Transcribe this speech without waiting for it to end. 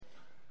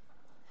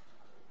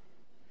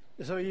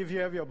So if you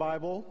have your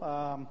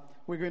Bible,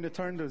 we're going to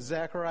turn to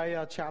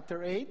Zechariah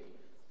chapter 8.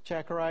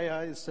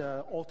 Zechariah is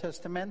Old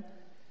Testament.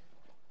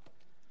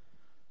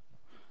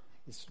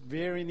 It's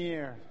very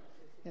near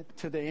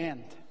to the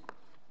end.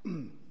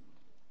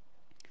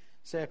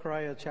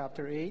 Zechariah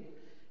chapter 8.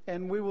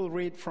 And we will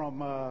read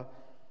from,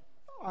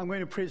 I'm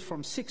going to preach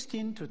from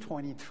 16 to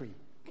 23.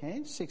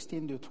 Okay,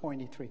 16 to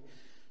 23.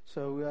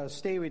 So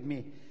stay with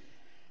me.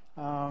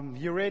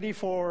 You ready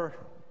for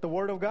the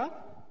Word of God?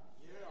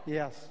 Yeah.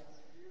 Yes.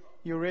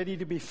 You ready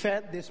to be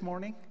fed this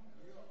morning?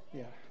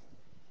 Yeah.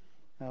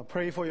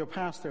 Pray for your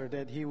pastor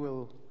that he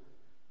will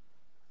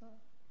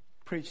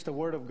preach the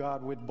Word of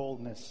God with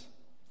boldness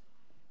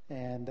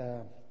and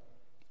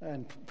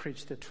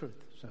preach the truth.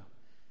 So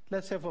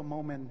let's have a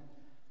moment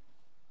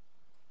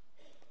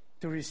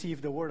to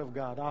receive the Word of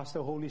God. Ask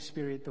the Holy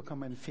Spirit to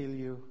come and fill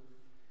you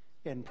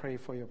and pray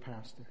for your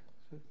pastor.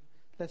 So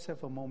let's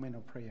have a moment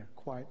of prayer,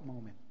 quiet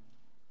moment.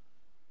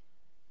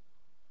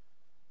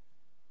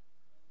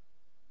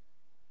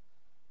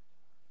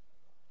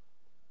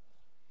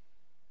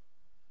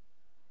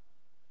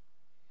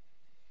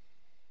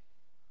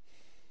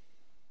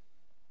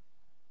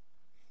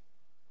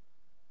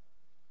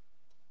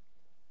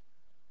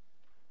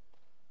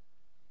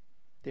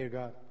 Dear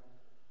God,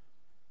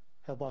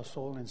 help our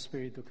soul and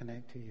spirit to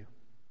connect to you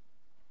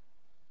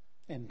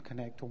and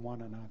connect to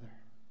one another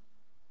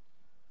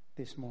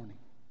this morning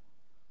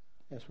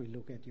as we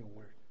look at your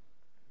word.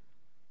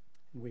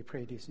 And we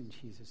pray this in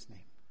Jesus'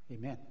 name.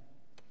 Amen.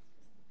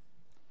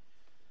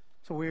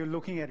 So we're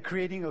looking at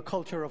creating a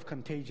culture of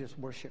contagious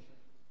worship,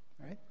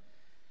 right?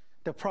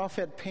 The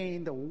prophet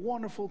painted a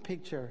wonderful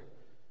picture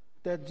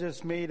that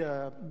just made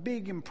a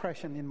big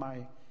impression in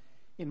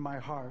my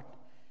heart.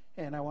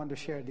 And I want to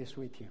share this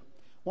with you.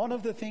 One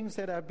of the things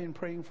that I've been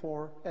praying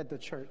for at the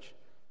church,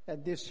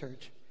 at this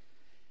church,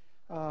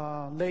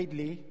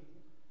 lately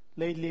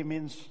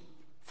means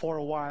for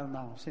a while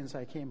now, since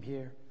I came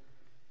here,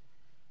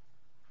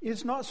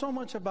 it's not so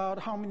much about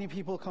how many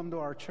people come to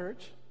our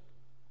church.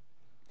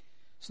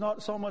 It's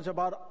not so much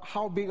about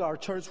how big our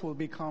church will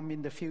become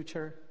in the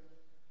future,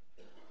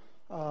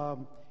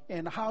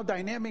 and how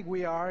dynamic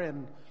we are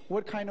and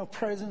what kind of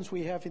presence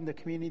we have in the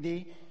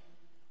community.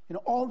 You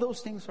know, all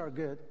those things are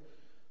good.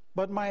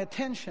 But my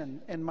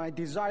attention and my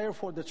desire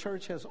for the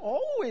church has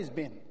always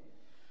been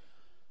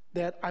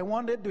that I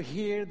wanted to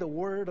hear the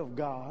Word of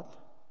God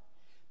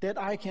that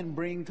I can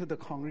bring to the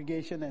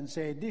congregation and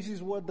say, this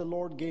is what the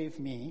Lord gave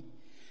me,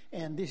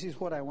 and this is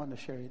what I want to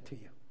share it to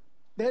you.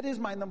 That is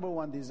my number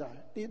one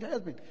desire. It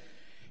has been.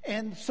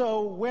 And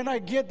so when I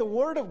get the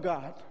Word of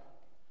God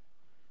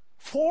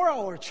for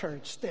our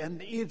church,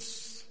 then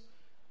it's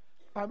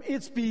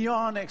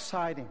beyond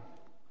exciting.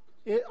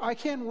 I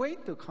can't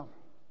wait to come.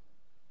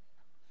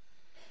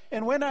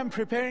 And when I'm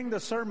preparing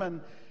the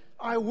sermon,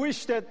 I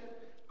wish that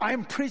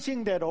I'm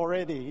preaching that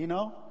already, you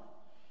know?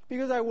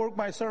 Because I work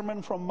my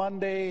sermon from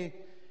Monday,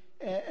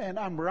 and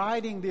I'm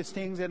writing these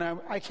things, and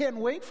I can't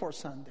wait for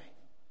Sunday.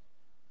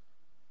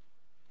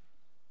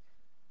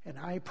 And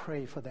I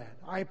pray for that.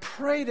 I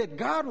pray that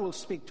God will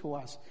speak to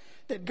us,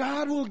 that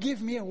God will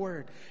give me a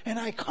word, and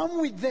I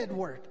come with that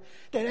word.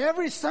 That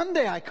every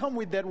Sunday I come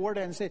with that word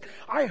and say,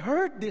 I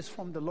heard this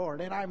from the Lord,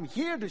 and I'm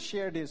here to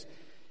share this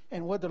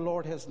and what the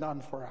Lord has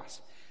done for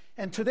us.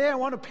 And today I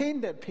want to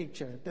paint that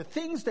picture. The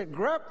things that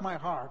grab my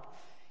heart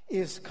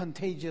is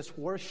contagious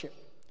worship.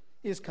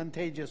 You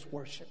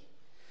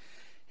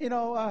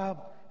know,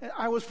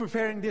 I was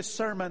preparing this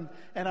sermon,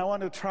 and I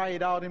want to try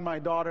it out in my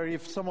daughter.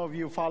 If some of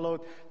you followed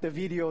the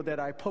video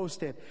that I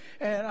posted,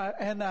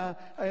 and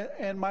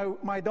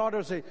my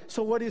daughter said,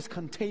 "So what is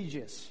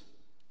contagious?"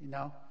 You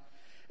know,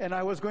 and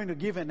I was going to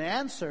give an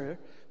answer,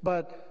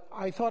 but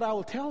I thought I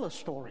will tell a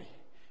story.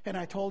 And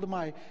I told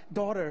my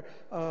daughter,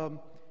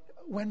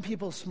 when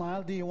people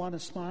smile, do you want to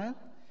smile?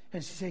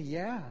 And she said,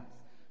 yeah.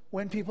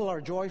 When people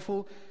are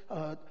joyful,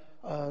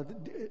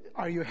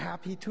 are you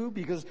happy too?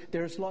 Because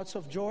there's lots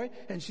of joy.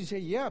 And she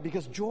said, yeah,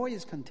 because joy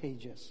is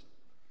contagious.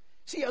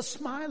 See, a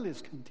smile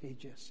is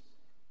contagious,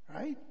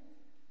 right?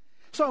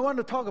 So I want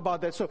to talk about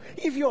that. So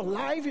if your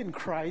life in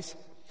Christ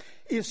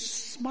is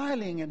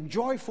smiling and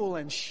joyful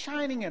and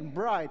shining and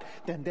bright,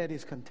 then that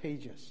is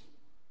contagious.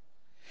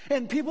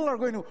 And people are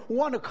going to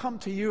want to come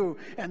to you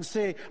and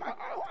say,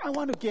 I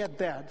want to get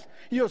that.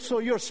 So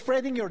you're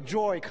spreading your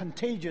joy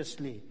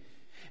contagiously.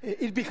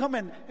 It become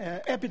an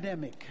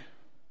epidemic.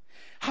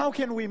 How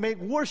can we make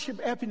worship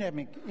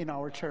epidemic in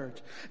our church?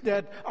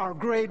 That our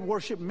great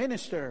worship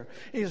minister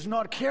is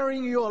not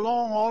carrying you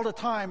along all the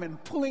time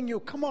and pulling you,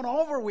 come on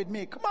over with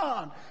me, come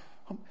on.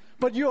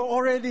 But you're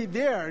already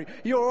there.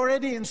 You're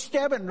already in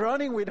step and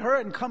running with her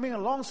and coming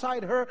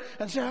alongside her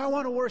and saying, I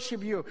want to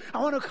worship you.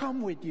 I want to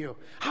come with you.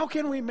 How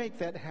can we make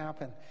that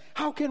happen?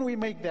 How can we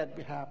make that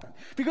happen?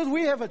 Because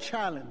we have a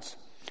challenge.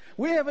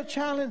 We have a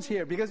challenge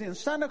here because in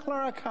Santa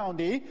Clara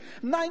County,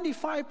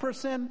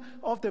 95%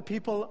 of the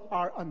people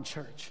are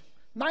unchurched.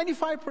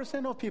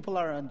 95% of people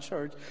are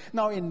unchurched.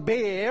 Now in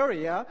Bay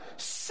Area,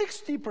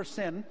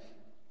 60%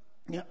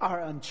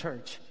 are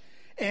unchurched.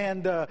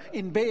 And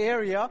in Bay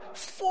Area,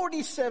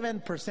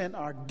 47%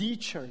 are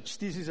de-church.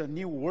 This is a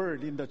new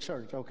word in the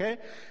church, okay?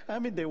 I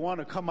mean, they want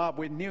to come up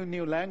with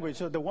new language.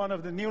 So one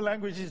of the new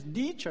languages is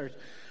de-church.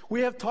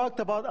 We have talked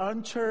about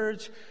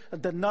unchurched,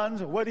 the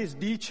nuns. What is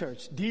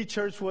de-church?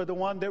 De-church were the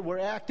one that were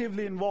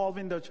actively involved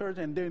in the church,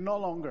 and they're no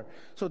longer.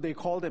 So they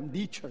call them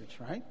de-church,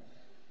 right?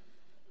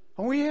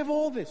 And we have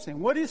all this thing.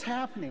 What is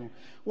happening?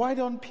 Why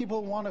don't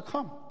people want to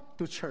come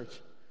to church?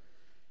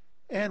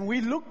 And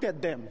we looked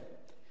at them.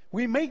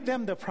 We make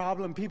them the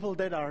problem. People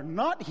that are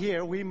not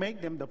here, we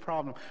make them the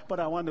problem. But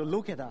I want to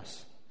look at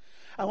us.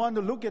 I want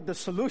to look at the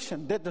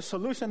solution, that the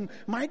solution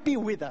might be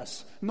with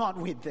us, not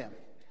with them.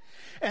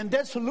 And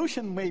that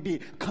solution may be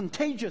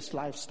contagious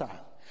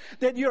lifestyle.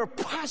 That you're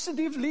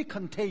positively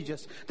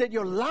contagious. That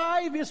your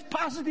life is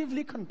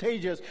positively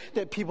contagious.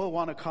 That people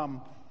want to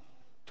come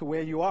to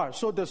where you are.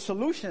 So the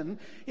solution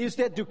is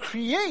that to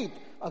create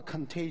a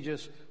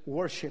contagious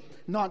worship.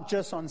 Not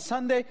just on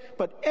Sunday,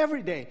 but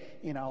every day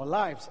in our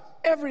lives.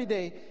 Every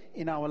day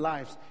in our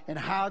lives. And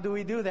how do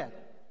we do that?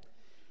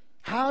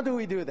 How do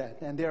we do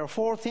that? And there are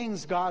 4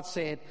 things God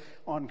said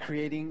on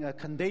creating a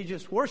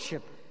contagious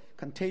worship.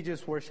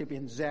 Contagious worship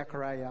in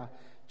Zechariah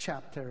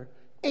chapter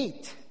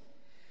 8.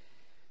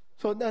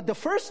 So the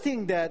first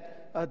thing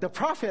that the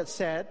prophet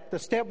said, the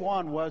step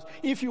 1 was,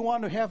 if you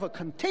want to have a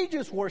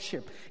contagious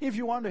worship, if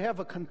you want to have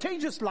a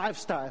contagious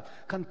lifestyle,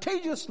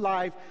 contagious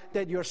life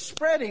that you're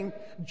spreading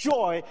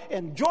joy,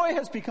 and joy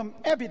has become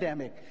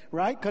epidemic,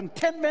 right?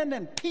 Contentment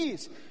and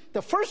peace.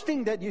 The first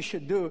thing that you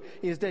should do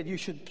is that you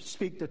should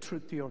speak the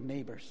truth to your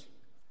neighbors.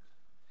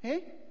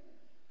 Okay?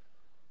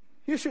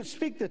 You should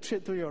speak the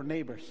truth to your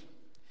neighbors.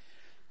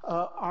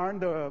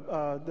 Aren't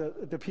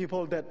the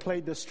people that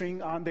played the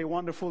string, aren't they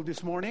wonderful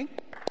this morning?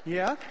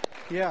 Yeah?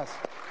 Yes.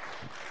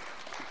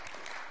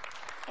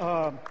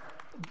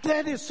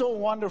 That is so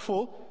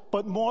wonderful,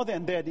 but more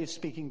than that is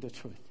speaking the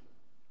truth.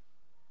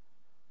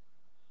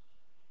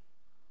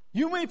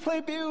 You may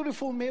play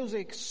beautiful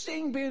music,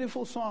 sing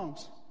beautiful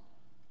songs,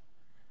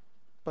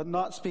 but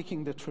not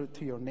speaking the truth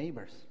to your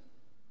neighbors.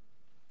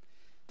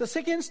 The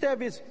second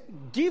step is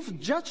give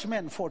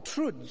judgment for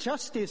truth,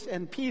 justice,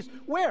 and peace.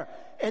 Where?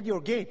 At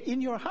your gate, in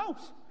your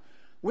house.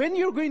 When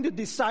you're going to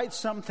decide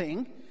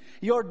something,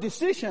 your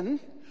decision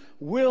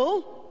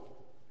will,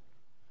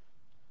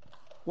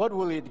 what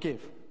will it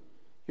give?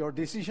 Your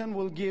decision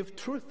will give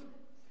truth.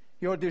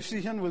 Your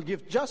decision will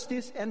give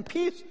justice and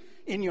peace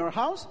in your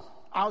house,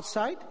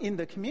 outside, in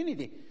the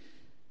community.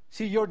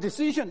 See, your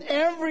decision,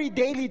 every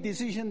daily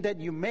decision that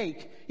you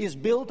make is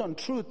built on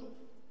truth,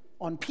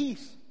 on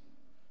peace.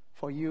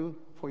 For you,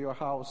 for your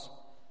house,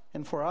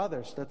 and for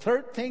others. The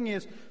third thing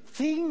is,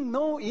 think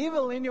no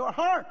evil in your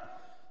heart.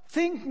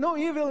 Think no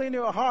evil in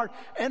your heart,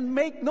 and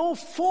make no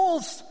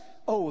false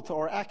oath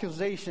or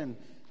accusation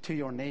to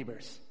your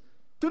neighbors.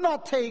 Do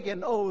not take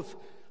an oath,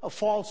 a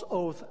false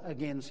oath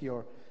against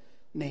your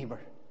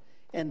neighbor.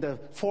 And the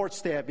fourth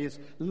step is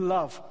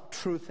love,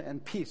 truth,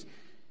 and peace.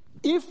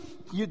 If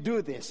you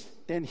do this,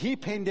 then he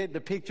painted the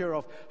picture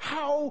of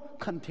how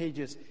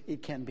contagious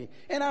it can be.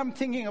 And I'm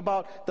thinking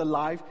about the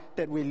life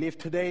that we live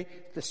today,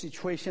 the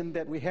situation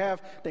that we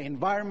have, the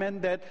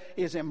environment that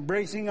is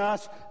embracing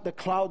us, the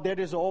cloud that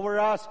is over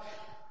us.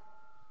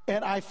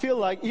 And I feel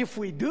like if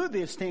we do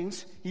these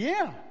things,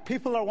 yeah,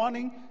 people are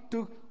wanting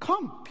to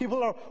come.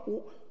 People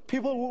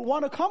will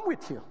want to come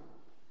with you.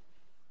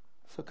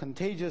 So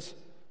contagious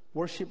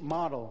worship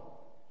model,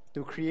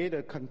 to create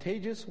a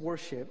contagious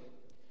worship,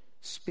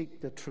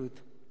 speak the truth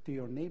to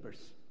your neighbors.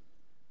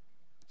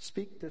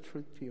 Speak the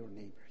truth to your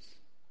neighbors.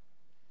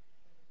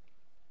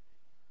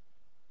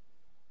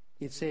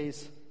 It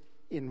says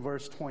in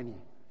verse 20,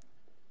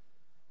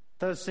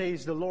 thus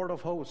says the Lord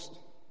of hosts,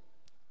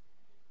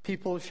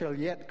 people shall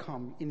yet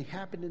come,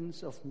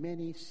 inhabitants of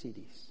many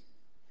cities.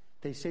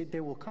 They say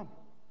they will come.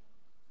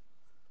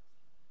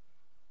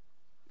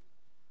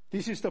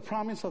 This is the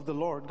promise of the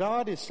Lord.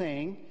 God is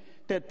saying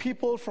that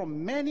people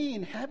from many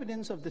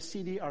inhabitants of the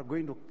city are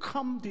going to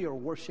come to your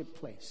worship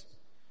place.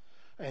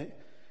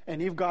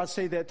 And if God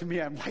say that to me,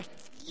 I'm like,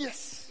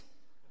 yes,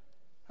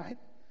 right?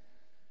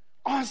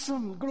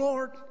 Awesome,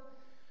 Lord.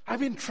 I've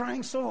been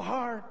trying so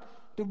hard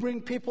to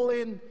bring people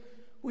in.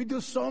 We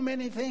do so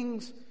many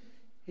things.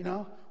 You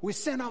know, we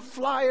send out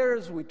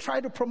flyers. We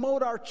try to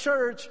promote our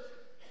church.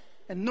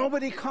 And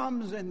nobody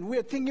comes. And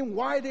we're thinking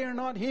why they're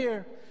not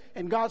here.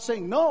 And God's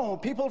saying, no,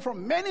 people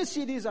from many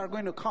cities are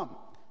going to come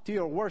to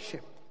your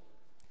worship.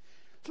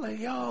 It's like,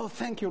 oh,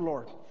 thank you,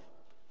 Lord.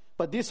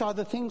 But these are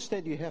the things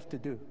that you have to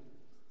do.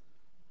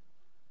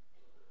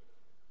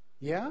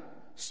 Yeah?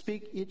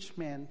 Speak each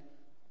man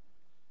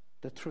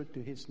the truth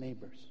to his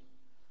neighbors.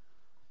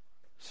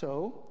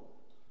 So,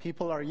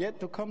 people are yet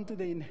to come to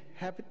the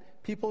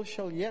people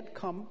shall yet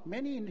come,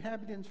 many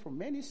inhabitants from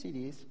many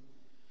cities,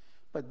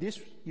 but this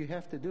you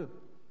have to do.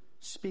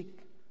 Speak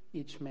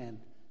each man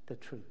the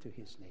truth to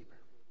his neighbor.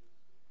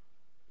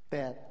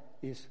 That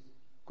is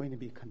going to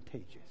be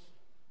contagious.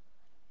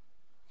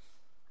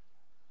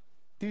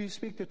 Do you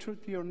speak the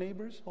truth to your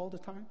neighbors all the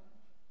time?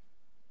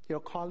 Your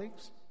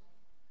colleagues?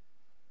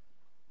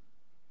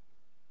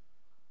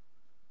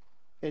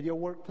 at your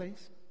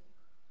workplace?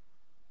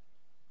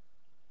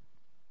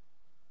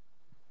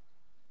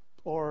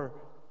 Or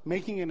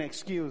making an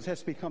excuse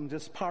has become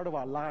just part of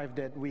our life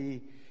that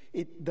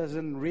it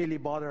doesn't really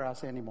bother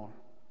us anymore.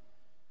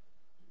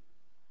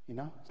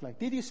 It's like,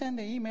 did you send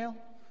the email?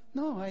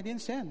 No, I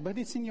didn't send, but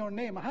it's in your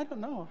name. I don't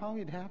know how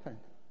it happened.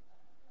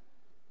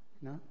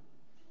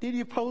 Did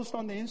you post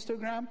on the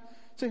Instagram?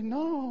 Say,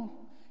 no,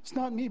 it's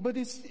not me, but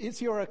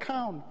it's your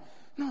account.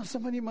 No,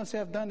 somebody must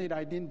have done it.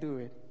 I didn't do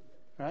it.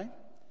 Right?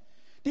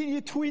 Did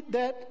you tweet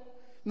that?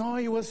 No,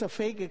 it was a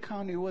fake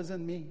account. It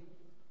wasn't me.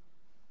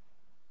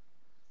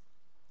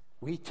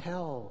 We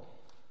tell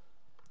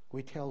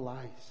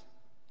lies.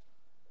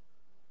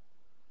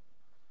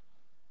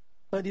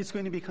 But it's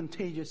going to be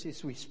contagious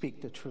as we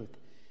speak the truth.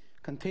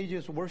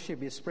 Contagious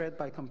worship is spread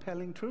by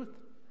compelling truth.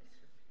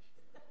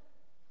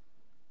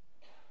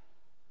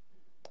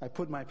 I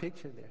put my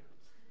picture there.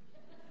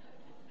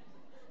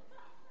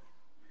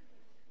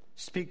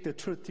 Speak the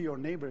truth to your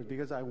neighbors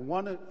because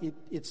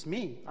it's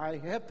me. I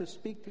have to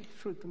speak the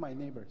truth to my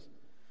neighbors.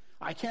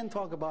 I can't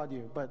talk about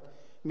you, but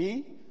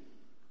me,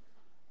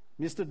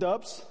 Mr.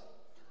 Dubs,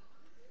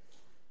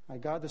 I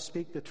got to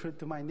speak the truth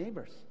to my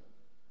neighbors.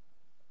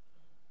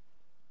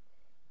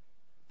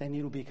 Then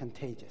it will be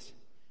contagious.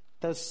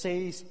 Thus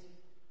says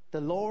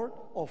the Lord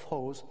of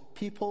hosts,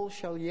 people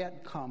shall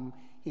yet come,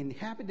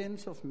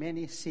 inhabitants of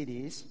many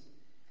cities,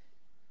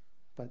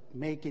 but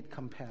make it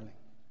compelling.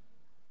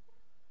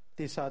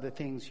 These are the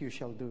things you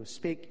shall do.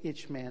 Speak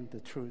each man the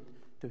truth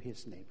to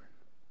his neighbor.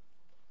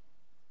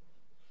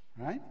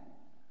 Right?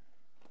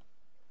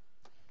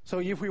 So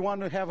if we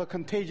want to have a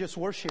contagious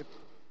worship,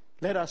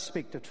 let us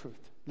speak the truth.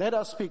 Let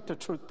us speak the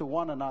truth to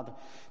one another.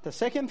 The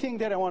second thing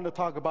that I want to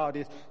talk about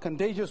is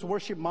contagious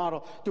worship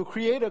model. To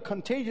create a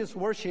contagious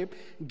worship,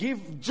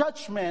 give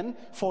judgment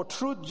for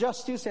truth,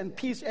 justice, and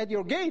peace at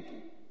your gate,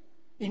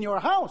 in your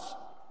house.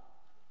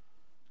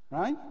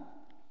 Right?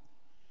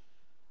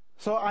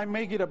 So I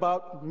make it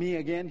about me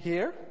again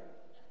here.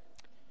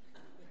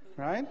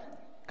 Right?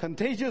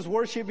 Contagious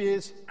worship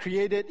is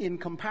created in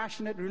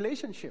compassionate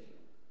relationship.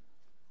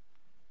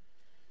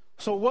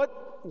 So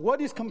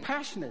what is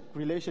compassionate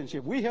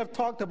relationship? We have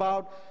talked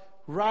about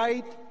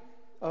right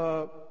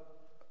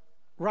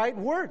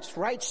words,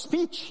 right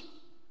speech.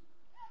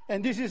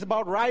 And this is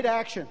about right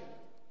action.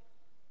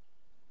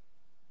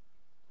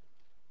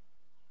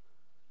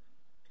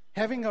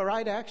 Having a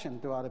right action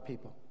to other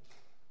people.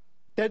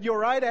 That your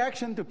right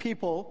action to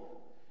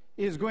people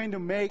is going to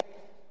make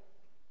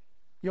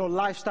your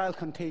lifestyle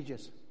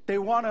contagious. They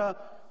want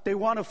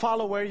to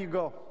follow where you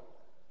go.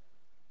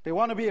 They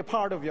want to be a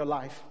part of your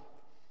life.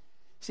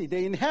 See,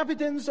 the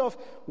inhabitants of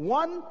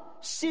one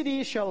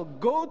city shall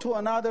go to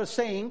another,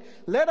 saying,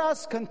 let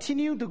us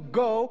continue to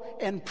go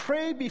and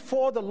pray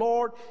before the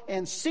Lord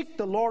and seek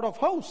the Lord of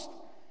hosts.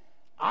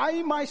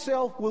 I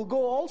myself will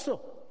go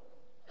also.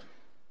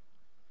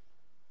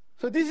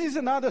 So this is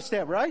another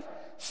step, right?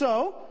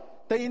 So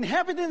the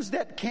inhabitants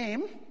that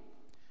came,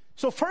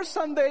 so first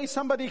Sunday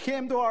somebody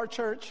came to our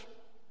church,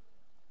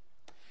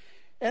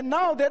 and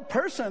now that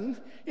person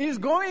is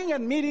going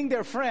and meeting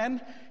their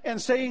friend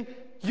and saying,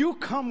 you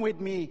come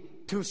with me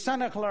to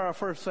Santa Clara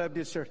First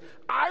Baptist Church.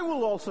 I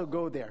will also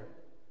go there.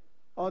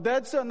 Oh,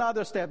 that's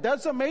another step.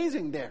 That's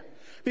amazing there.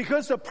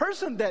 Because the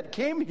person that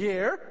came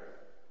here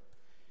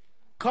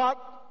caught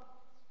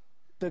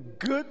the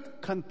good,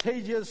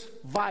 contagious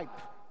vibe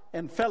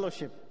and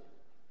fellowship.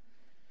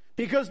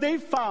 Because they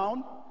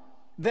found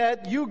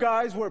that you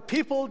guys were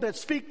people that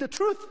speak the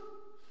truth.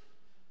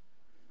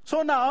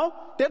 So now,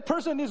 that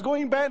person is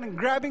going back and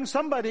grabbing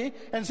somebody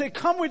and say,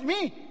 come with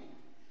me.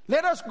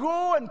 Let us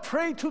go and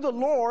pray to the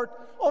Lord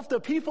of the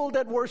people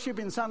that worship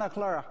in Santa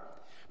Clara.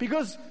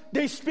 Because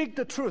they speak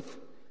the truth.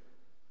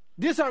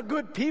 These are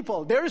good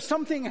people. There is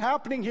something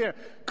happening here.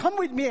 Come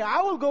with me.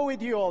 I will go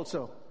with you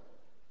also.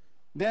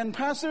 Then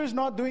pastor is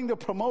not doing the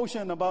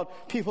promotion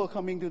about people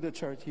coming to the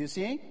church. You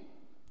see?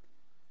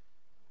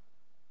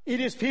 It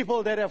is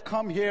people that have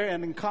come here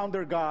and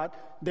encountered God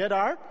that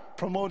are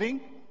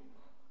promoting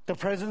the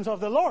presence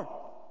of the Lord.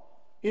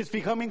 It's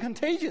becoming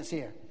contagious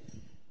here.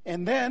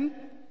 And then,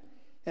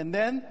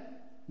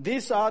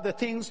 these are the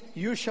things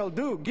you shall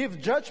do.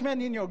 Give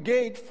judgment in your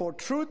gate for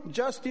truth,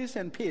 justice,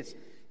 and peace.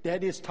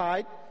 That is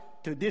tied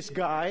to this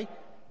guy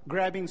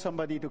grabbing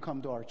somebody to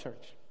come to our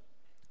church.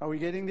 Are we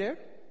getting there?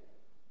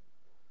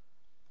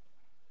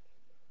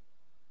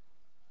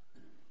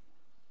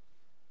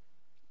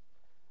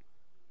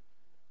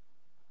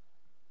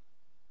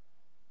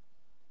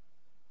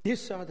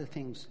 These are the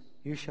things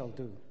you shall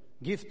do.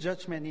 Give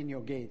judgment in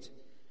your gates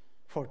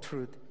for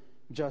truth,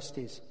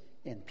 justice,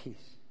 and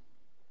peace.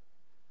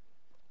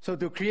 So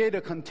to create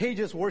a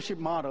contagious worship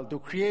model, to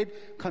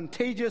create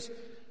contagious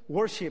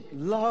worship,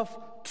 love,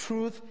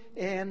 truth,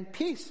 and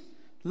peace.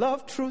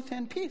 Love, truth,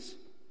 and peace.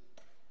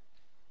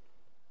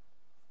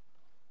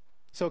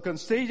 So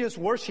contagious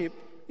worship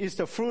is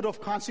the fruit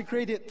of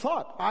consecrated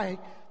thought.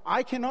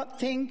 I cannot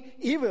think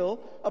evil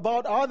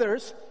about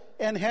others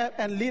and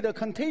lead a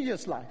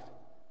contagious life.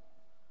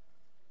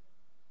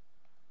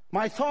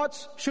 My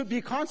thoughts should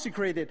be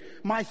consecrated.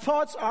 My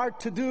thoughts are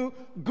to do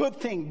good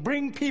things,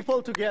 bring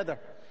people together,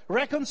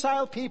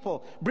 reconcile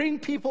people, bring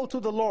people to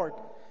the Lord.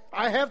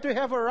 I have to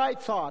have a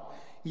right thought.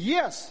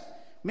 Yes,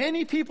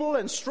 many people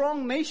and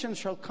strong nations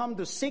shall come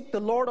to seek the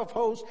Lord of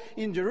hosts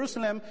in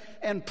Jerusalem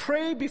and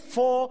pray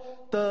before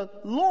the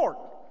Lord.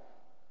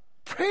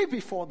 Pray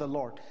before the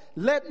Lord.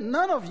 Let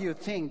none of you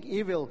think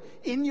evil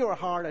in your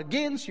heart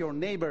against your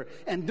neighbor,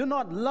 and do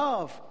not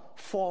love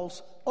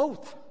false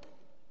oath.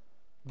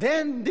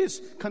 Then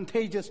this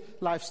contagious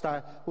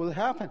lifestyle will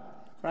happen,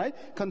 right?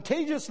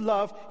 Contagious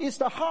love is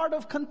the heart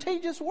of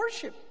contagious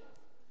worship.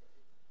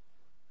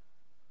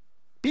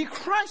 Be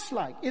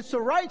Christ-like. It's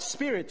the right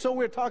spirit. So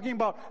we're talking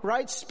about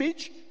right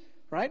speech,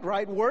 right?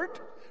 Right word,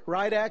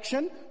 right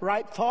action,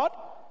 right thought,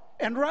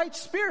 and right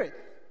spirit.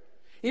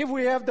 If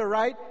we have the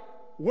right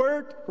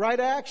word, right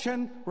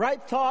action,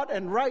 right thought,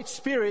 and right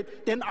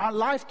spirit, then our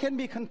life can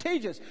be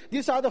contagious.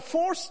 These are the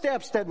 4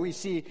 steps that we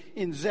see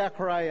in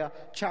Zechariah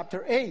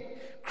chapter 8.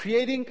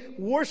 Creating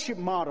worship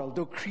model.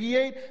 To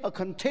create a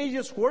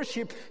contagious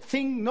worship,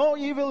 think no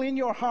evil in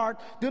your heart.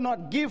 Do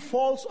not give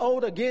false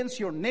oath against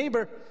your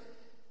neighbor.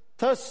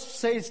 Thus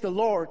says the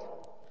Lord,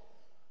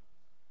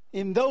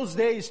 in those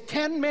days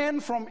 10 men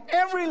from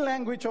every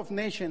language of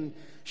nation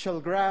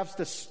shall grasp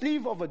the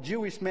sleeve of a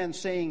Jewish man,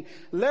 saying,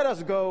 let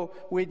us go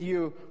with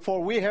you,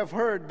 for we have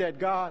heard that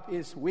God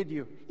is with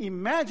you.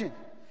 Imagine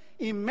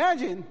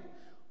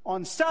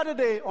on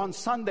Saturday, on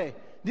Sunday,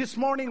 this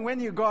morning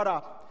when you got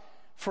up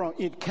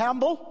in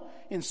Campbell,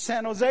 in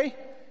San Jose,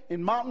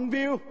 in Mountain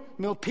View,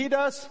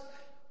 Milpitas,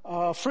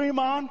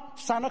 Fremont,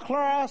 Santa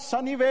Clara,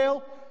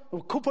 Sunnyvale,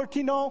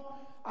 Cupertino.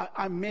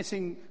 I'm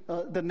missing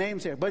the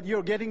names here, but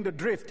you're getting the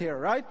drift here,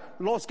 right?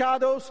 Los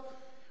Gatos.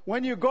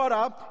 When you got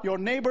up, your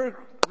neighbor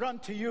run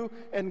to you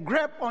and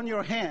grab on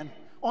your hand,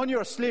 on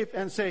your sleeve,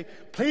 and say,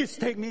 please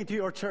take me to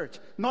your church.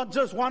 Not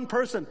just one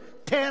person,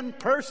 10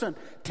 person.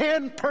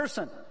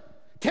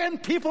 10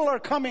 people are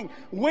coming,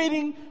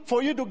 waiting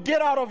for you to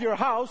get out of your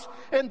house,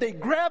 and they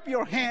grab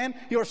your hand,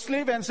 your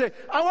sleeve, and say,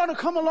 I want to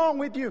come along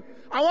with you.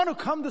 I want to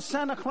come to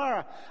Santa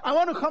Clara. I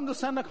want to come to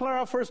Santa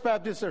Clara First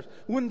Baptist Church.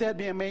 Wouldn't that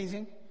be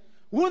amazing?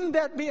 Wouldn't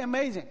that be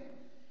amazing?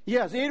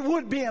 Yes, it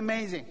would be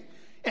amazing.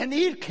 And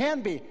it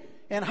can be.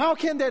 And how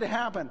can that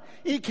happen?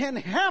 It can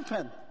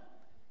happen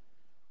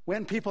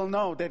when people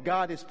know that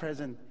God is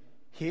present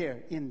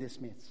here in this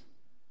midst.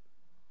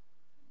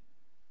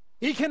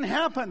 It can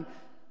happen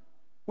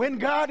when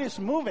God is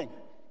moving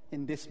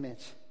in this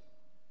midst.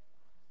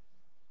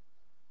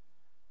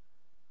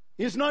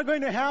 It's not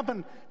going to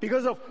happen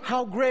because of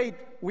how great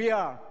we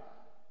are.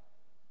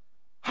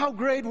 How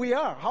great we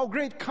are. How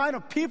great kind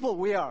of people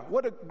we are.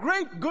 What a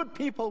great, good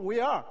people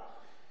we are.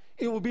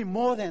 It will be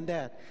more than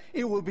that.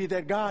 It will be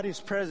that God is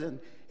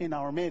present in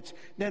our midst.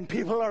 Then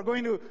people are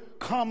going to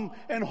come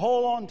and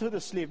hold on to the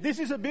sleeve. This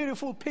is a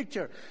beautiful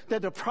picture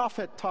that the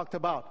prophet talked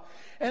about.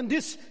 And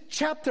this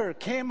chapter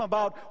came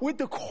about with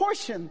the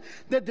question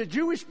that the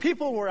Jewish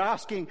people were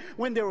asking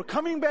when they were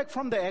coming back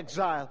from the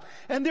exile.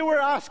 And they were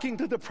asking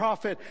to the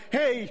prophet,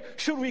 hey,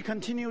 should we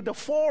continue the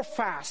 4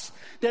 fasts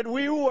that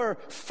we were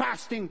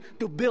fasting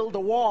to build the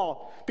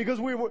wall? Because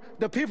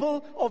the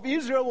people of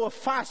Israel were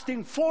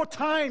fasting 4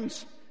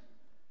 times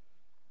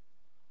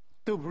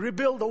to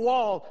rebuild the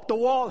wall. The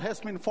wall has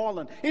been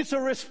fallen. It's a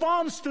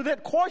response to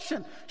that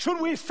question. Should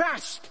we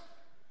fast?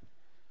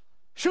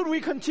 Should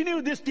we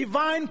continue these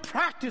divine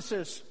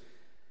practices?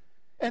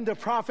 And the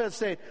prophet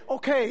said,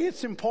 okay,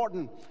 it's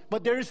important,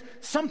 but there is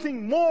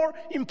something more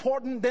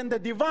important than the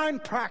divine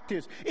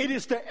practice. It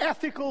is the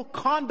ethical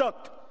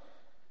conduct.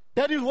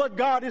 That is what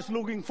God is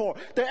looking for.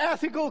 The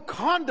ethical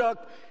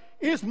conduct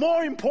is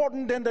more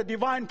important than the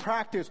divine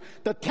practice.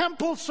 The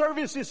temple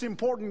service is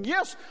important.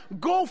 Yes,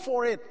 go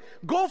for it.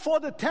 Go for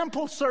the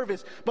temple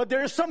service. But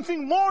there is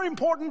something more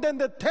important than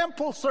the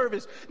temple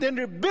service, than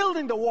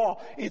rebuilding the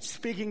wall. It's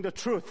speaking the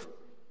truth.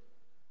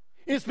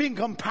 It's being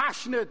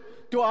compassionate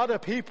to other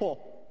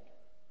people.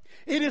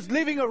 It is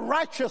living a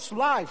righteous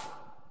life.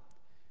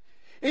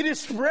 It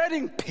is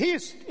spreading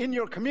peace in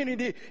your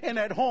community and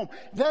at home.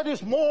 That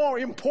is more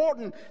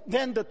important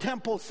than the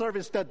temple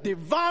service, the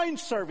divine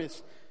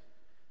service.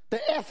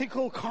 The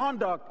ethical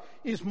conduct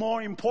is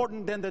more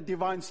important than the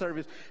divine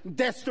service.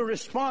 That's the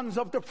response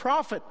of the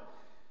prophet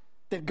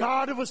that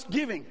God was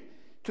giving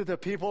to the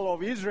people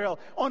of Israel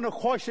on the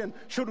question,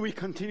 should we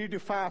continue to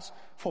fast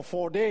for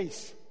 4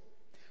 days?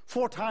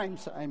 4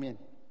 times, I mean.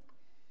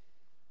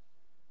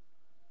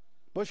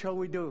 What shall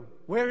we do?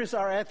 Where is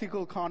our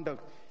ethical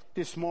conduct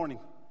this morning?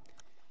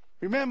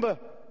 Remember,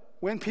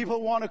 when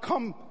people want to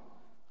come,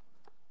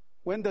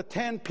 when the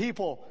 10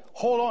 people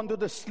hold on to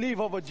the sleeve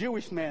of a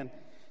Jewish man,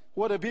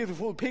 what a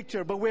beautiful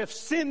picture. But we have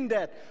seen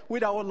that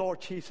with our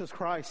Lord Jesus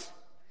Christ.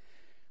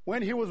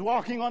 When he was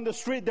walking on the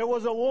street, there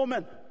was a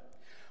woman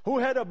who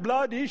had a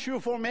blood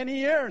issue for many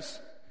years.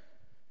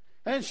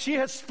 And she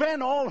had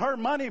spent all her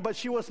money, but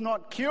she was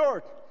not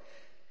cured.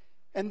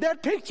 And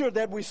that picture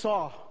that we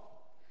saw,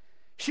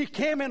 she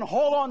came and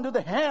held on to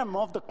the hem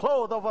of the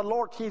cloth of our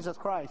Lord Jesus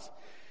Christ.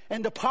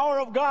 And the power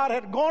of God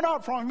had gone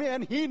out from him,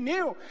 and he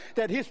knew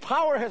that his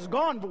power has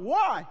gone. But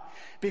why?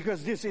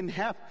 Because this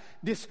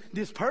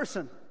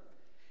person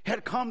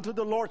had come to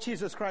the Lord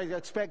Jesus Christ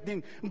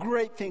expecting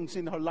great things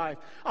in her life.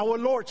 Our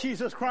Lord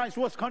Jesus Christ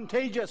was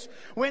contagious.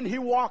 When he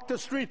walked the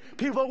street,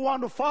 people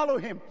want to follow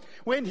him.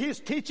 When he's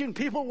teaching,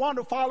 people want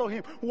to follow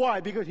him. Why?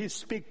 Because he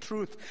speaks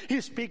truth.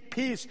 He speaks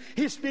peace.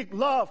 He speaks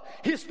love.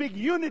 He speaks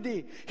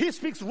unity. He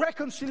speaks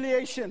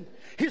reconciliation.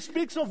 He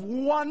speaks of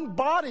one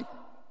body.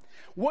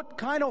 What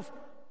kind of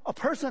a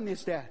person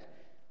is that?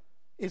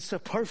 It's a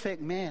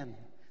perfect man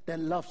that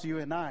loves you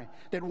and I,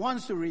 that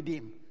wants to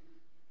redeem.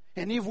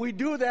 And if we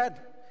do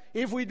that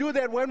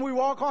when we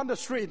walk on the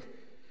street,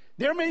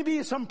 there may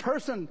be some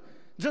person,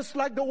 just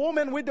like the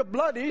woman with the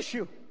blood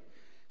issue,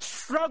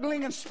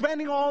 struggling and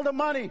spending all the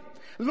money,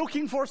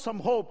 looking for some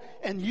hope.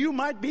 And you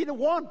might be the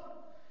one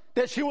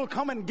that she will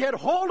come and get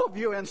hold of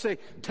you and say,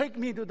 take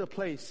me to the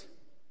place.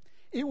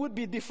 It would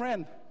be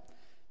different.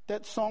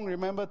 That song,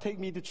 remember, Take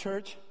Me to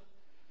Church?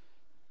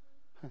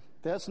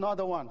 That's not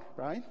the one,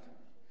 right?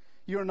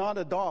 You're not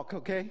a dog,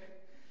 okay?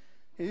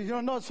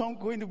 You're not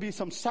going to be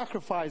some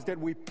sacrifice that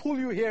we pull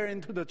you here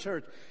into the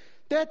church.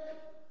 That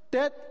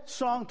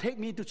song, Take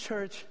Me to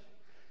Church,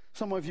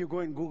 some of you go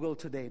and Google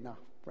today now,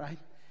 right?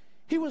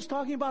 He was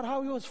talking about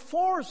how he was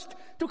forced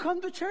to come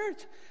to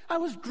church. I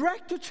was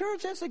dragged to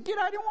church as a kid.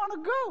 I didn't want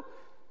to go.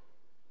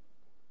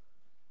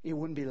 It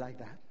wouldn't be like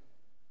that.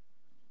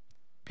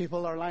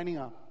 People are lining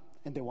up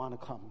and they want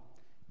to come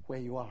where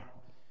you are.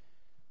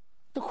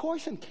 The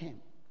question came.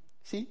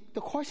 See,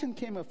 the question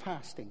came of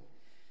fasting.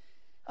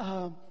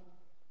 And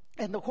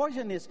the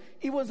question is,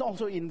 it was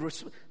also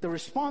the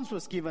response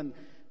was given.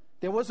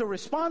 There was a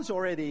response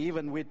already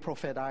even with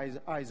Prophet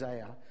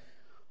Isaiah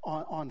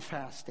on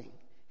fasting.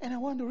 And I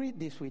want to read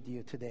this with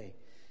you today.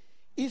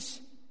 Is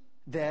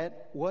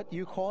that what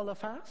you call a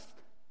fast?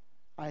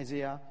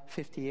 Isaiah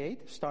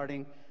 58,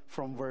 starting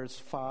from verse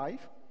 5.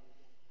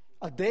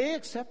 A day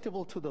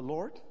acceptable to the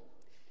Lord.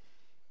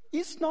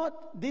 Is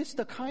not this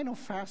the kind of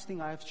fasting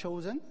I have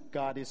chosen,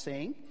 God is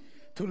saying,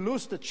 to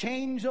loose the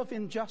chains of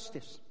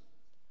injustice?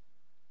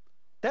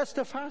 That's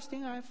the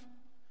fasting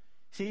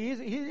See,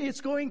 it's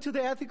going to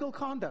the ethical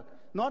conduct,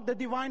 not the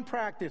divine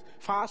practice.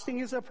 Fasting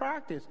is a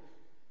practice.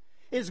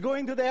 It's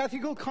going to the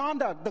ethical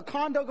conduct, the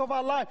conduct of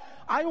our life.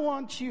 I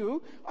want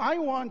you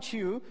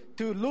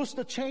to loose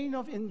the chain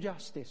of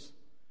injustice.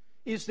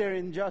 Is there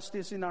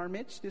injustice in our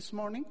midst this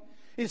morning?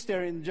 Is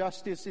there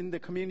injustice in the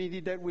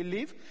community that we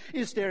live?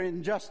 Is there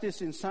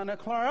injustice in Santa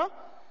Clara?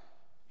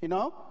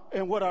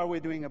 And what are we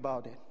doing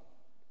about it?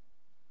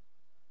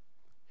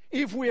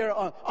 If we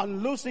are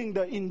unloosing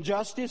the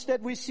injustice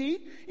that we see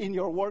in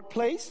your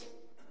workplace,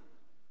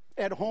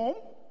 at home,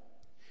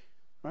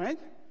 right?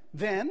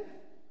 Then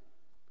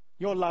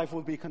your life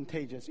will be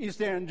contagious. Is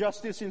there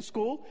injustice in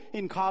school,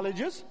 in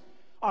colleges?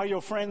 Are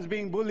your friends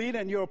being bullied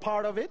and you're a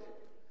part of it?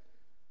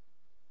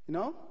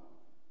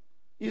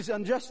 Is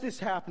injustice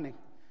happening?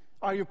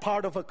 Are you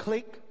part of a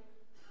clique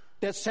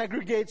that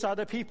segregates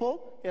other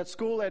people at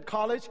school, at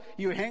college?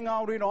 You hang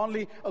out with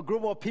only a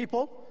group of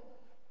people,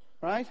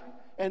 right?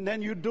 And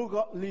then you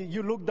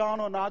look down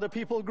on other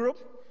people group.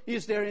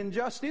 Is there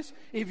injustice?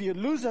 If you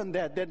loosen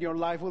that, then your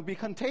life will be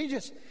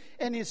contagious.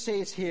 And it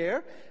says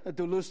here,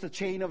 to loose the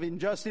chain of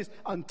injustice,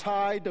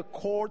 untie the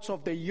cords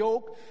of the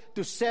yoke,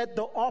 to set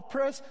the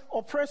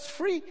oppressed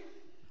free.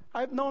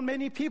 I've known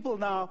many people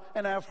now,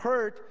 and I've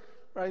heard,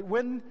 right,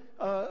 when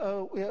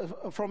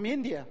from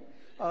India,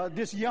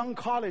 this young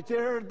college,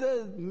 there are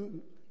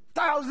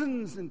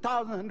thousands and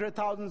thousands, hundred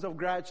thousands of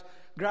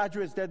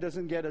graduates that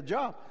doesn't get a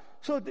job.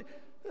 So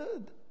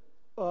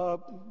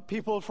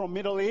people from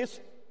Middle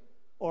East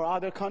or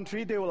other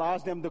country, they will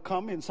ask them to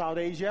come in South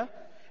Asia,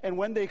 and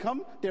when they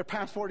come, their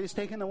passport is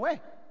taken away,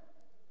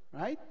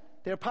 right?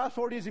 Their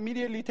passport is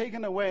immediately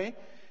taken away,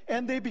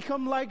 and they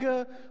become like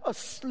a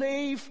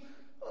slave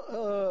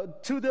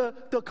to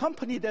the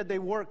company that they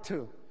work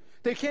to.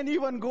 They can't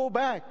even go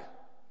back.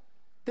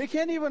 They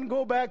can't even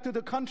go back to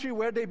the country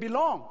where they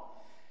belong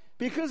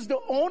because the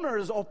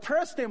owners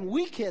oppress them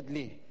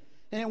wickedly.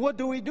 And what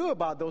do we do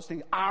about those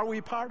things? Are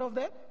we part of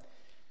that?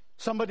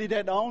 Somebody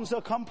that owns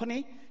a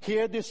company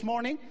here this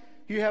morning,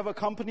 you have a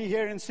company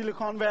here in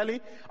Silicon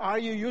Valley. Are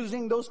you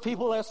using those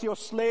people as your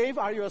slave?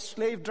 Are you a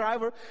slave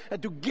driver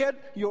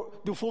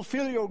to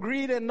fulfill your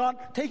greed and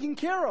not taking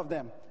care of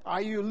them?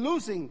 Are you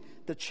losing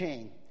the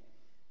chain?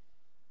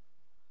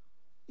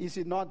 Is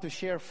it not to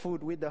share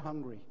food with the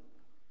hungry?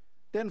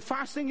 Then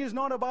fasting is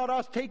not about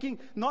us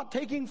not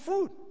taking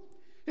food.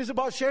 It's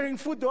about sharing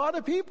food to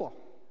other people.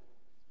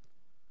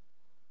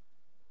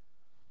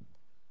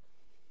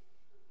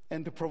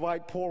 And to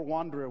provide poor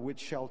wanderer with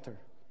shelter.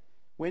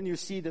 When you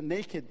see the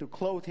naked, to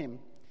clothe him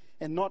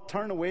and not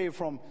turn away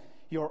from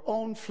your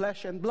own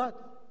flesh and blood.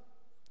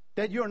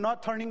 That you're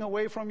not turning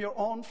away from your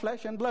own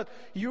flesh and blood.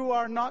 You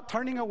are not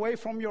turning away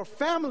from your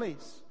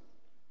families.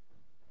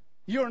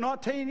 You're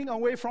not turning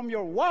away from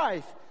your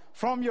wife,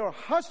 from your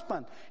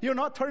husband. You're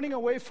not turning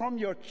away from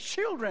your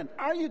children.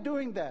 Are you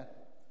doing that?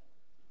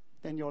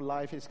 Then your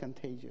life is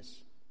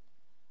contagious.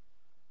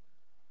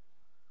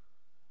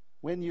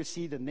 When you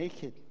see the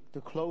naked,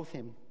 to clothe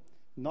him,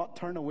 not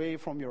turn away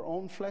from your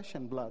own flesh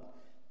and blood.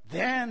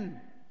 Then,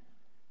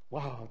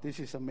 wow, this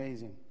is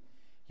amazing.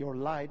 Your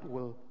light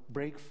will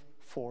break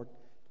forth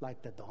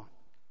like the dawn.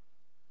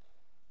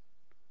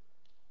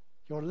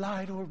 Your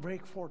light will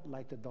break forth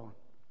like the dawn.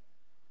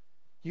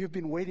 You've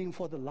been waiting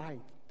for the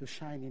light to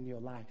shine in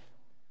your life.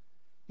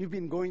 You've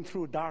been going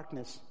through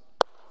darkness.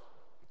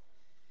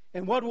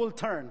 And what will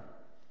turn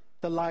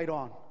the light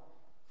on?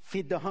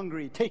 Feed the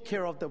hungry. Take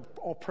care of the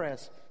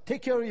oppressed.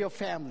 Take care of your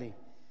family.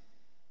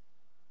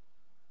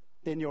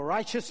 Then your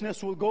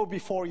righteousness will go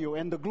before you,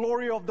 and the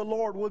glory of the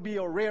Lord will be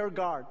your rear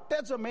guard.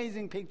 That's an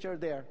amazing picture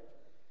there.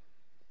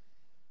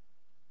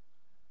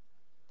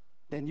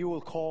 Then you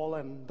will call,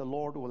 and the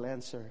Lord will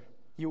answer.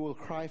 You will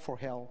cry for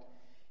help,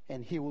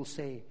 and He will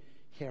say,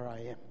 here I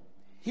am.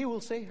 He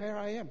will say, here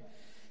I am.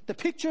 The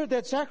picture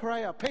that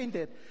Zechariah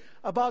painted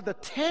about the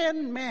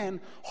 10 men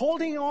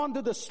holding on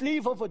to the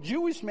sleeve of a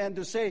Jewish man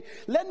to say,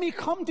 let me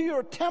come to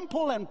your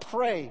temple and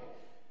pray.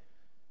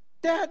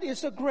 That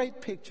is a great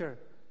picture.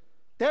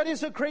 That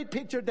is a great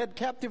picture that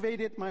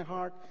captivated my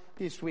heart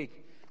this week.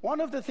 One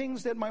of the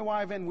things that my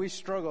wife and we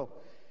struggle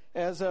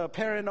as a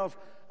parent of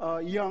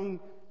young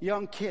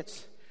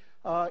kids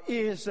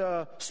is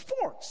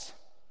sports.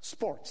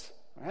 Sports,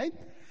 right?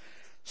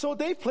 So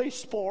they play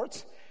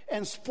sports,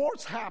 and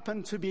sports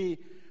happen to be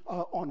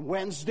on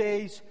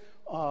Wednesdays,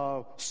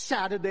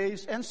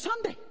 Saturdays, and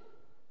Sunday.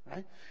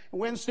 Right?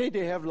 Wednesday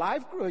they have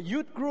live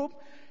youth group,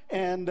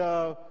 and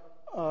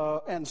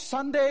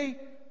Sunday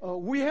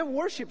we have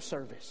worship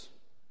service.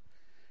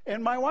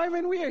 And my wife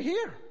and we are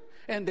here,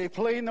 and they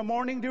play in the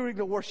morning during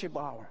the worship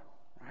hour.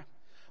 Right?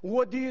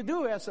 What do you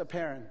do as a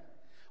parent?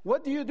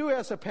 What do you do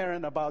as a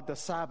parent about the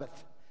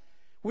Sabbath?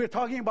 We're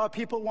talking about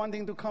people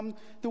wanting to come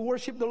to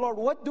worship the Lord.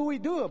 What do we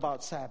do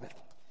about Sabbath?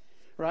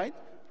 Right?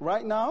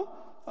 Right now,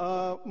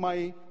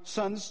 my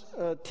son's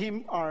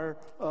team are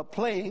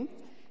playing,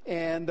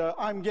 and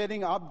I'm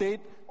getting an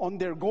update on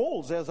their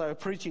goals as I'm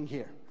preaching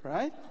here.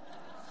 Right?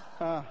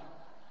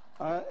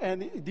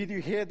 And did you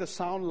hear the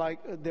sound?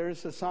 Like there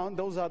is a sound.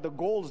 Those are the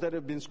goals that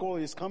have been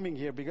scored. Is coming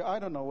here because I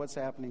don't know what's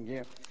happening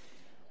here.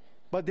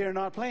 But they're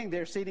not playing.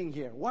 They're sitting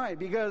here. Why?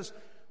 Because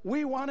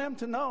we want them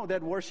to know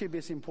that worship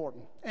is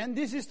important. And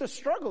this is the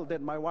struggle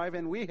that my wife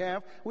and we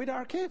have with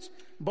our kids.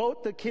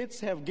 Both the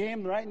kids have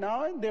game right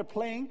now, and they're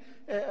playing.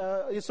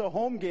 It's a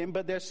home game,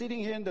 but they're sitting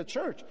here in the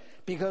church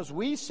because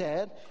we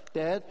said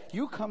that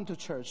you come to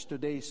church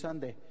today,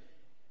 Sunday.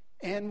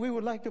 And we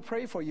would like to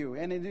pray for you.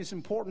 And it is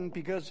important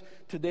because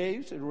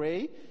today,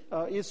 Ray,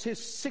 is his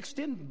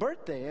 16th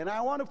birthday. And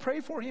I want to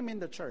pray for him in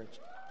the church.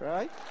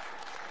 Right?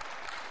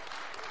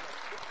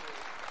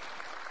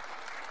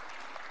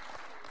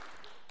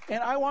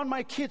 And I want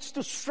my kids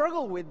to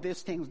struggle with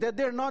these things. That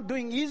they're not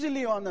doing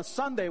easily on a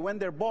Sunday when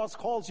their boss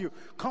calls you.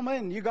 Come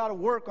in, you got to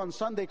work on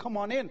Sunday. Come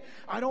on in.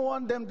 I don't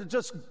want them to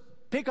just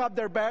pick up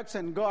their bags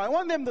and go. I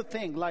want them to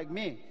think like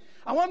me.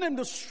 I want them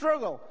to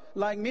struggle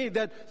like me,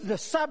 that the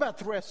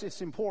Sabbath rest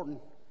is important.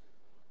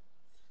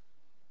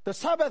 The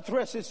Sabbath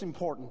rest is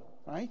important,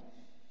 right?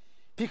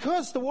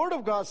 Because the Word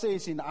of God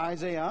says in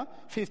Isaiah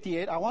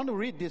 58, I want to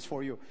read this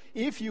for you.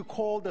 If you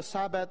call the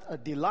Sabbath a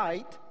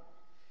delight,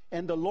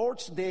 and the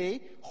Lord's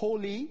day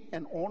holy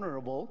and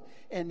honorable,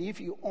 and if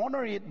you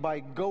honor it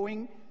by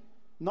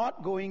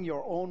not going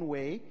your own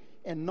way,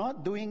 and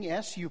not doing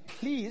as you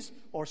please,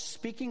 or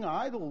speaking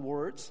idle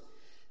words,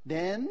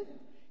 then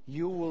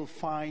you will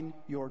find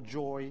your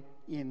joy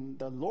in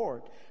the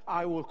Lord.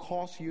 I will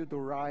cause you to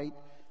ride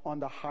on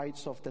the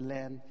heights of the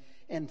land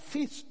and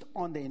feast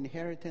on the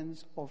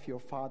inheritance of your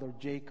father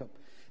Jacob.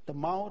 The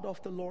mouth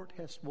of the Lord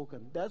has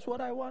spoken. That's what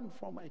I want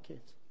from my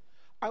kids.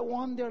 I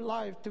want their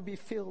life to be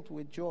filled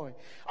with joy.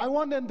 I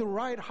want them to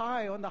ride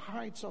high on the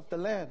heights of the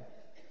land.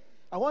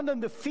 I want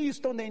them to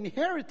feast on the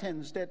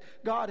inheritance that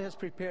God has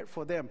prepared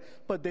for them.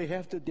 But they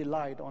have to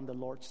delight on the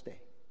Lord's day.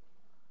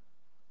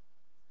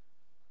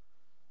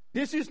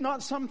 This is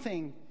not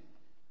something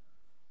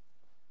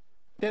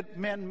that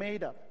man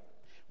made up.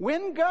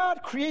 When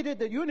God created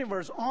the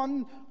universe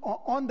on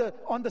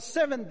the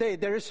seventh day,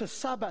 there is a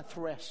Sabbath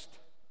rest.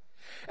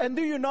 And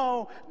do you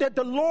know that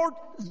the Lord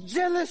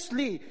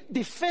jealously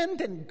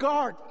defend and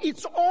guard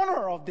its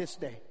honor of this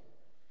day?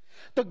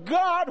 The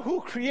God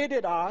who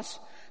created us,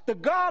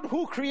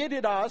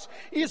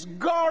 is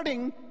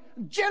guarding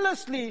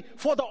jealously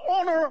for the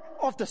honor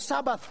of the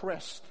Sabbath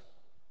rest.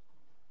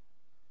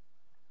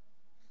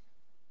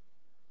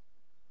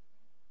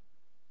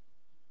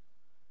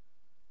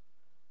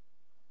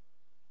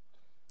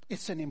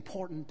 It's an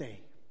important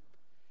day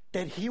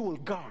that He will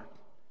guard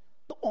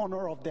the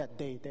honor of that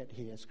day that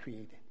He has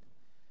created.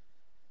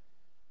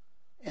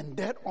 And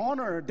that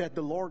honor that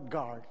the Lord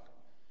guard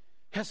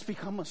has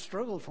become a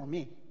struggle for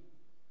me.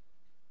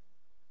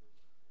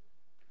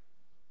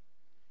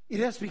 It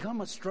has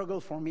become a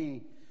struggle for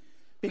me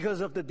because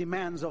of the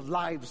demands of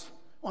lives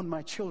on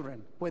my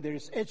children, whether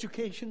it's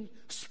education,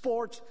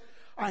 sports.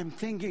 I'm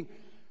thinking,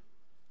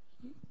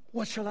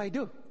 what shall I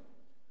do?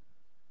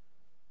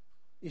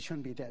 It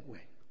shouldn't be that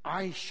way.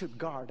 I should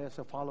guard as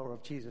a follower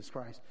of Jesus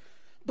Christ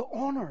The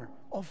honor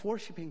of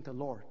worshiping the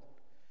Lord.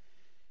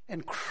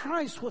 And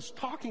Christ was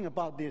talking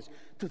about this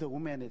to the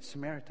woman, the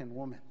Samaritan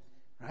woman,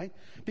 right?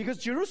 Because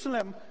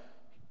Jerusalem,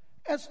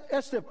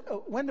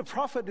 when the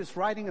prophet is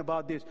writing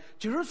about this,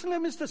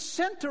 Jerusalem is the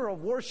center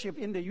of worship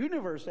in the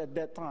universe at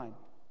that time.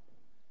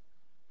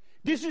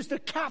 This is the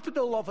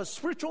capital of a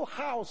spiritual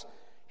house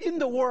in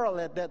the world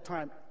at that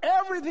time.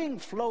 Everything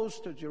flows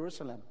to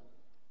Jerusalem.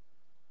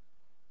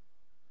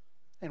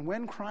 And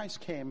when Christ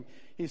came,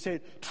 he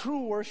said,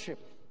 true worship,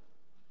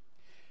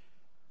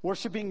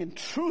 worshiping in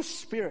true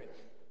spirit,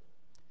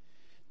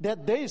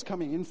 that day is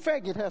coming. In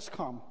fact, it has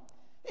come.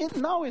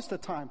 Now is the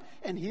time.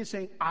 And he's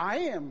saying, I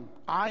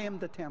am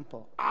the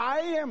temple. I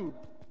am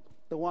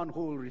the one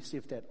who will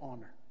receive that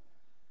honor.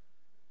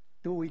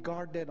 Do we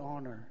guard that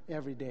honor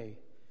every day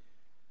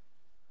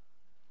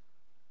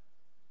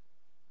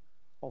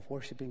of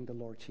worshiping the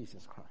Lord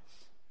Jesus Christ?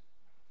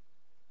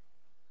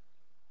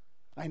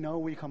 I know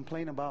we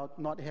complain about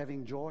not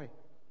having joy.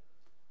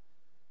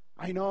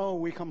 I know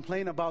we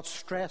complain about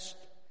stress.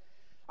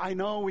 I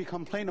know we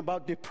complain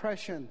about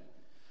depression.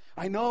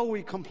 I know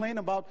we complain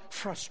about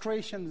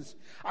frustrations.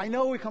 I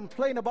know we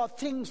complain about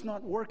things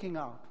not working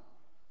out.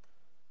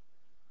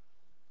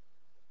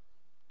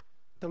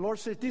 The Lord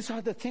says, these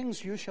are the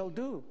things you shall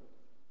do.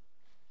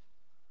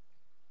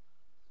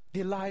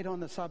 Delight on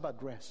the Sabbath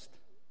rest.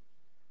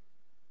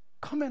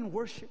 Come and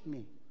worship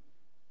me.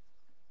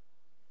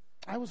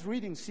 I was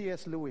reading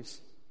C.S.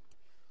 Lewis.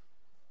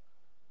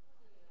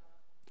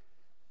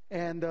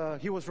 And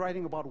he was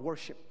writing about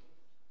worship.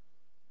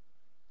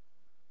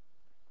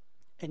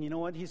 And you know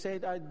what he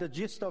said? The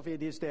gist of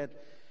it is that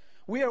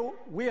we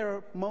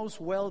are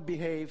most well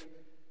behaved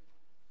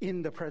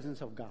in the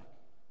presence of God.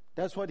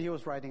 That's what he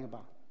was writing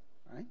about,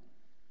 right?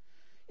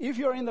 If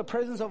you're in the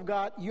presence of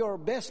God, you're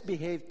best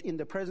behaved in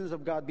the presence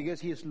of God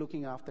because he is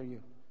looking after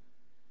you.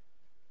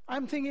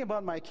 I'm thinking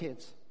about my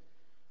kids.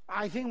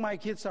 I think my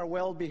kids are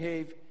well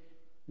behaved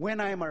when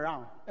I'm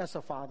around as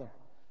a father.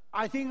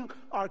 I think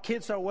our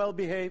kids are well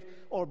behaved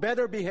or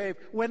better behaved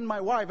when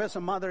my wife as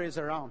a mother is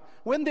around.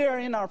 When they are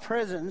in our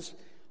presence,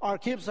 our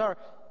kids are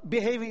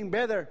behaving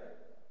better.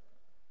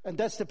 And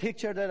that's the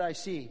picture that I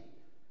see.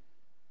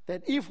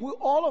 That if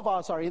all of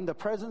us are in the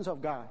presence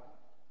of God,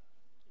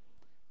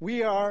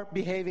 we are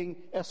behaving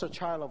as a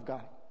child of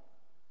God.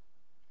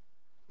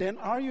 Then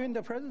are you in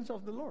the presence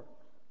of the Lord?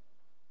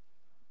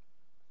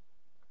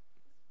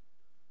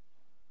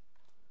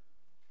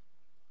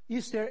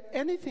 Is there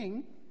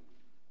anything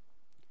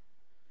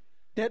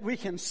that we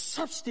can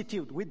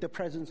substitute with the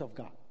presence of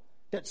God?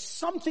 That's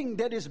something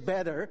that is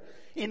better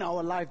in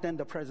our life than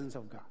the presence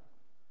of God.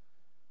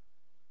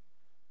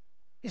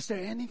 Is there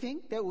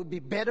anything that would be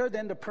better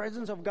than the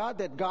presence of God,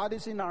 that God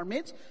is in our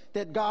midst,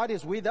 that God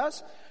is with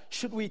us?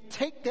 Should we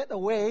take that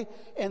away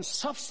and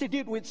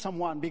substitute with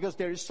someone because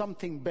there is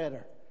something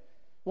better?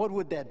 What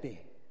would that be?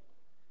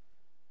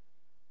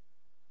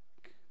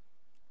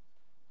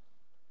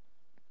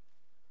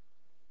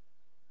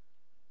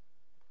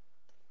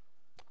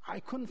 I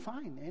couldn't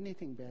find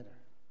anything better.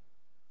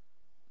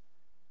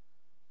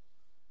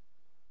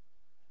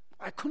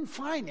 I couldn't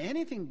find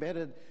anything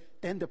better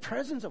than the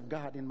presence of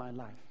God in my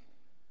life.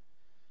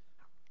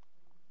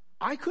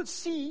 I could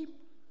see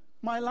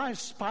my life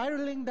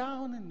spiraling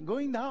down and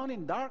going down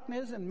in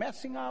darkness and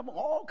messing up,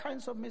 all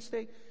kinds of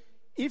mistakes.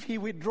 If he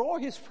withdraw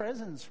his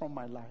presence from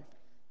my life,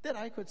 that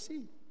I could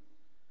see.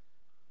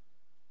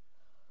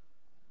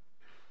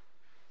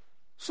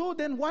 So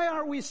then why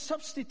are we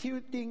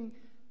substituting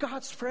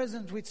God's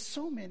presence with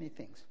so many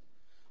things?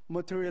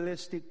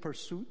 Materialistic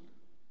pursuit,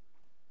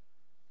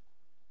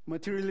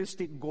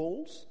 materialistic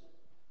goals.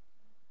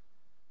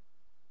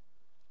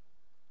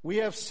 We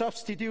have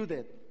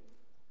substituted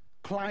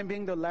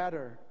climbing the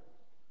ladder,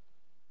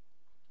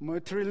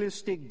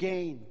 materialistic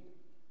gain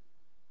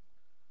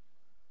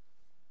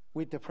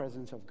with the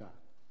presence of God.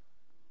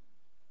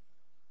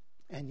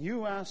 And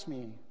you ask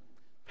me,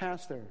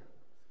 Pastor,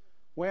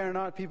 why are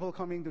not people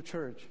coming to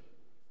church?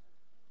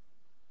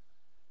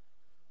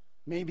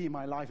 Maybe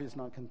my life is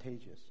not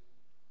contagious.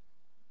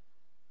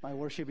 My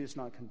worship is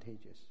not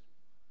contagious.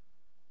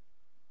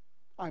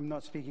 I'm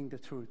not speaking the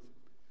truth.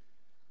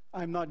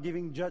 I'm not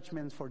giving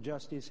judgments for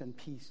justice and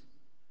peace.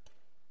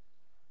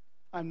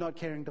 I'm not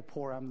caring the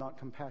poor. I'm not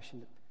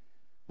compassionate.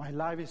 My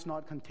life is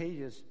not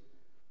contagious.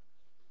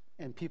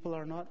 And people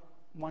are not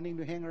wanting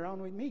to hang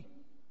around with me.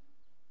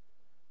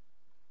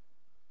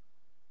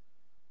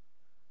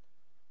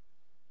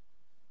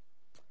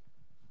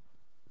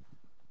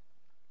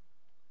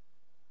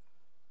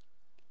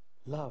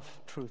 Love,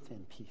 truth,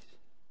 and peace.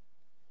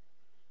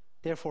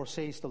 Therefore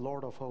says the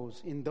Lord of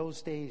hosts, in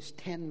those days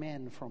 10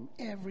 men from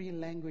every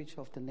language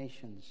of the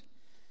nations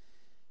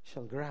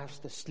shall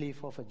grasp the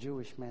sleeve of a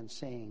Jewish man,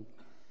 saying,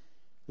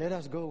 let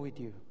us go with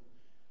you,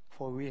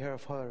 for we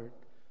have heard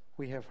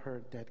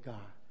that God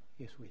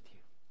is with you.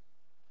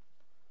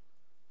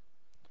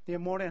 There are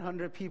more than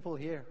 100 people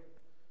here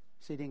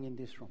sitting in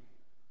this room.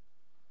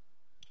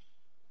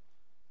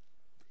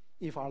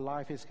 If our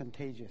life is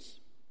contagious,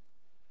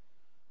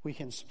 we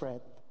can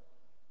spread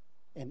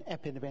an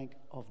epidemic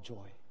of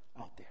joy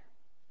out there.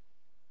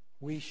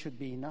 We should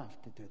be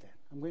enough to do that.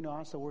 I'm going to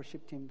ask the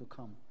worship team to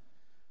come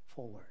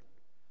forward.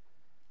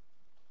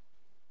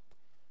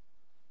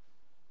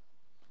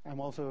 I'm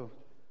also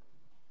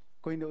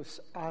going to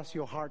ask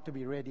your heart to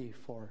be ready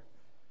for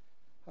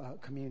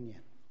communion.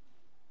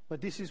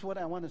 But this is what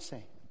I want to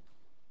say.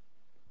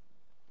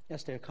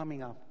 As they're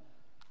coming up.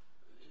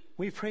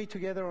 We pray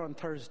together on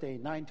Thursday,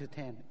 9 to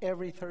 10.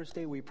 Every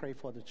Thursday we pray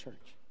for the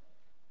church.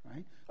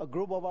 Right? A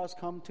group of us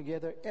come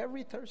together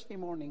every Thursday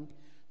morning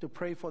to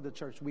pray for the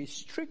church. We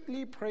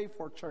strictly pray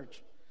for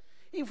church.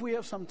 If we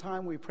have some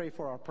time, we pray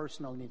for our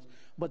personal needs.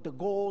 But the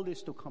goal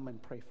is to come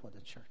and pray for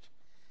the church.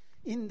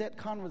 In that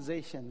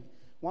conversation,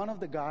 one of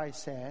the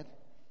guys said,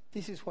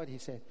 this is what he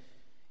said.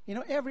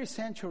 Every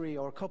century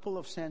or couple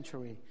of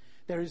centuries,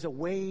 there is a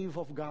wave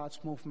of God's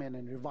movement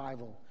and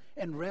revival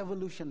and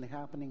revolution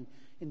happening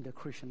in the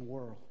Christian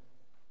world.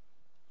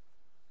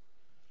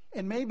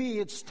 And maybe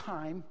it's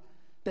time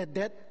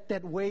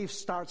that wave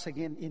starts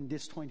again in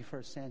this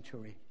 21st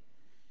century.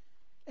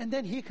 And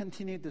then he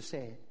continued to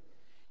say,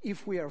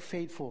 if we are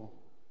faithful,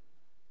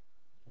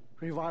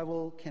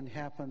 revival can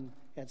happen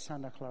at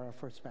Santa Clara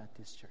First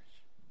Baptist Church.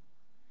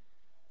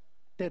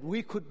 That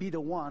we could be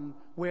the one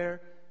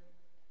where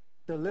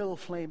the little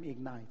flame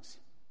ignites.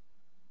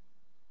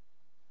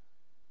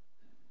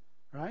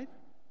 Right?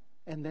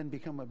 And then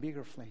become a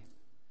bigger flame.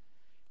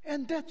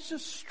 And that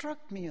just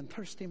struck me on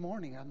Thursday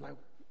morning. I'm like,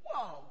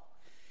 wow.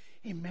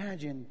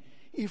 Imagine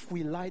if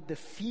we light the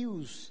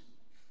fuse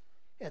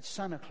at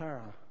Santa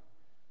Clara,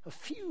 a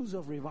fuse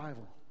of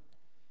revival.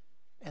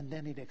 And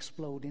then it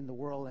exploded in the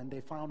world and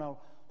they found out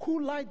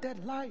who lighted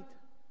that light.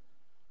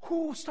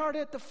 Who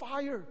started the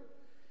fire?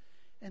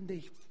 And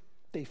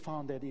they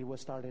found that it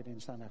was started in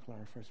Santa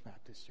Clara First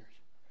Baptist Church.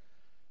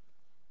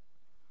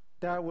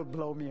 That would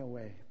blow me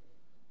away.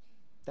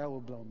 That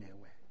would blow me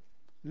away.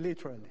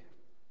 Literally.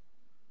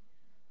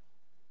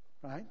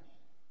 Right?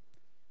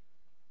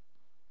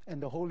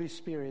 And the Holy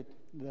Spirit,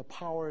 the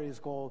power is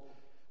called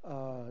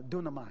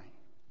dunamai.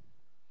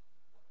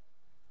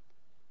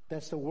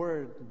 That's the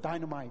word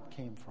dynamite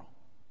came from.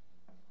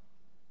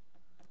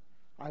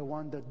 I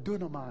want the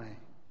dunamai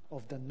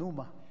of the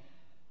pneuma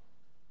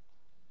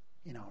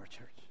in our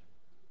church.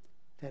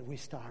 That we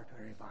start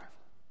a revival.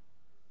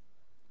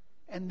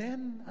 And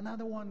then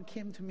another one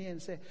came to me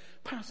and said,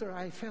 Pastor,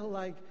 I felt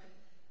like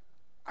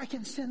I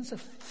can sense a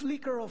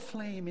flicker of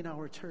flame in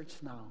our church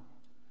now.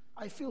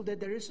 I feel that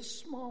there is a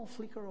small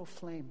flicker of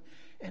flame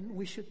and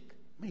we should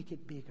make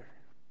it bigger.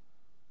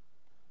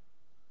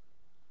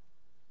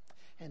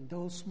 And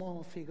those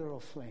small figure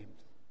of flame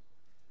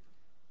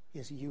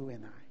is you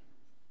and I.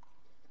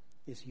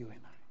 Is you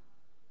and I.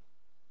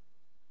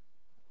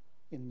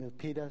 In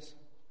Milpitas,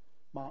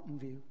 Mountain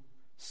View,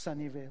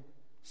 Sunnyvale,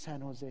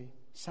 San Jose,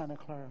 Santa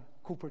Clara,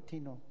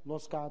 Cupertino,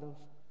 Los Gatos,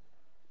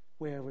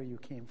 wherever you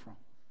came from.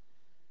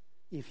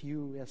 If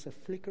you, as a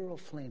flicker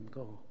of flame,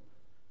 go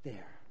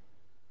there,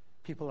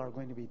 people are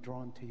going to be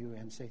drawn to you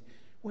and say,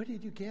 where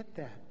did you get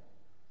that?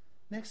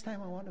 Next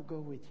time I want to go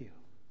with you.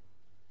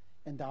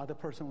 And the other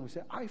person will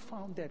say, I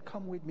found that.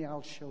 Come with me,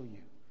 I'll show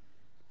you.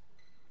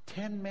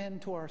 10 men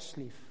to our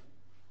sleeve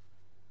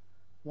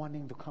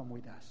wanting to come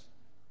with us.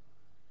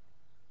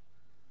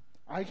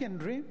 I can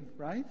dream,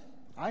 right?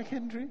 I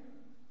can dream.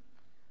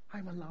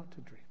 I'm allowed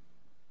to dream.